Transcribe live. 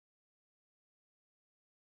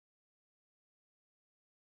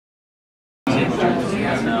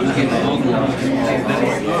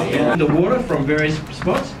The water from various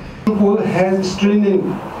spots. Hand screening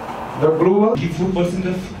the blue 94%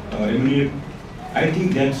 of ammonia. I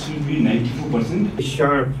think that should be 94%.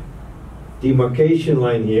 Sharp demarcation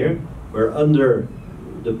line here, where under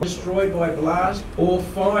the Destroyed by blast or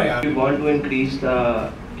fire. We want to increase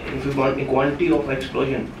the quantity of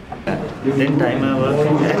explosion. Then time I work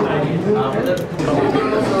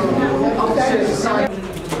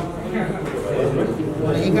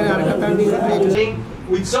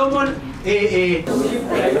with someone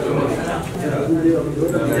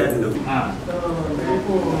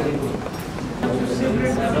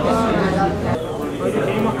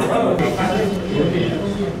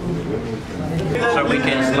so we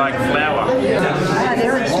can select flour.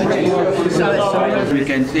 We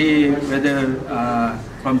can see whether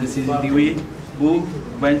from the CCTV who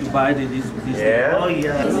went to buy this. Yeah. Oh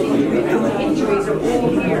yeah. Injuries are all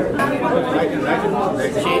here.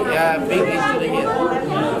 Big injury here.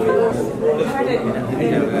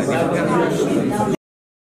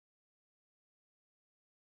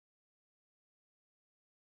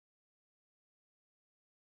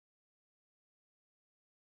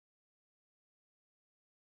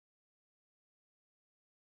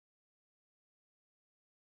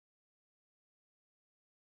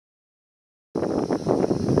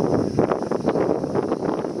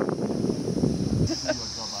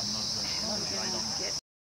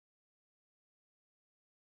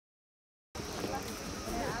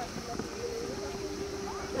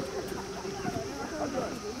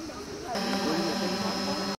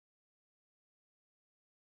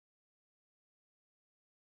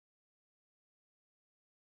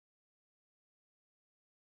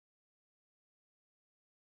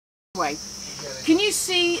 Way. Can you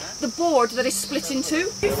see the board that is split in two?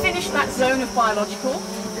 If you finish that zone of biological,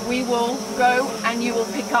 we will go and you will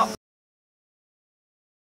pick up.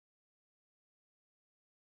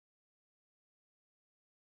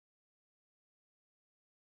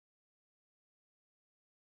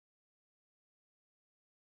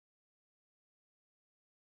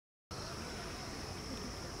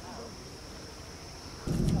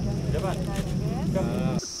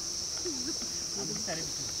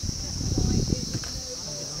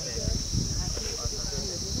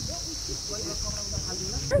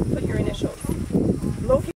 Put your initials.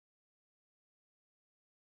 Locate.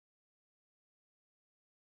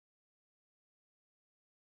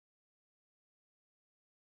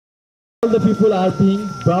 All the people are being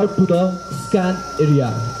brought to the scan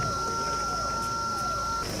area.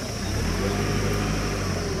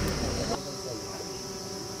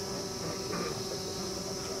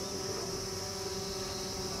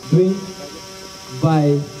 Doing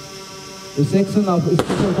by the section of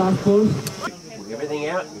Special Task Force. Everything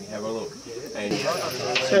out and have a look. And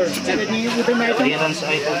Sir, with the matter?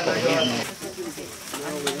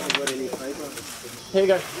 here you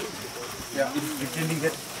go.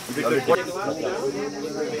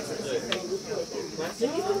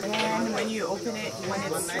 And when you open it, when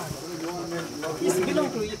it's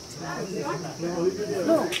belong to it.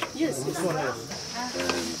 No, yes.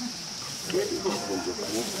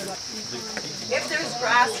 If there's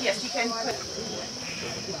grass, yes, you can put.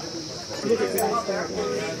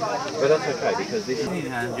 But that's okay because this is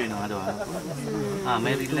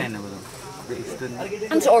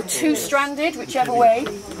Or two-stranded, whichever way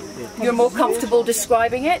you're more comfortable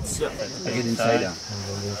describing it. Again inside.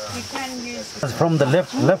 You can use. From the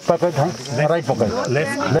left pocket, right pocket.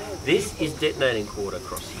 Left. this is detonating cord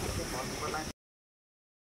across here.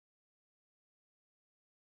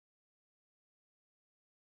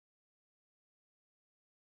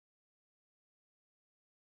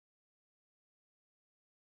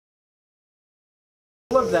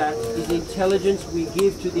 All of that is intelligence we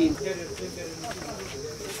give to the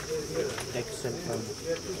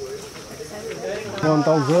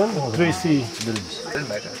 1,003C. Doesn't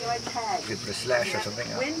matter. You put a slash or something.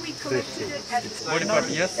 When we collected it at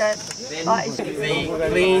the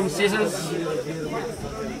clean scissors.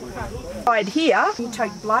 Right here, you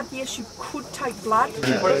take blood. Yes, you could take blood.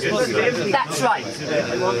 That's right.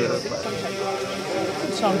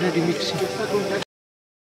 Sounds really mixing.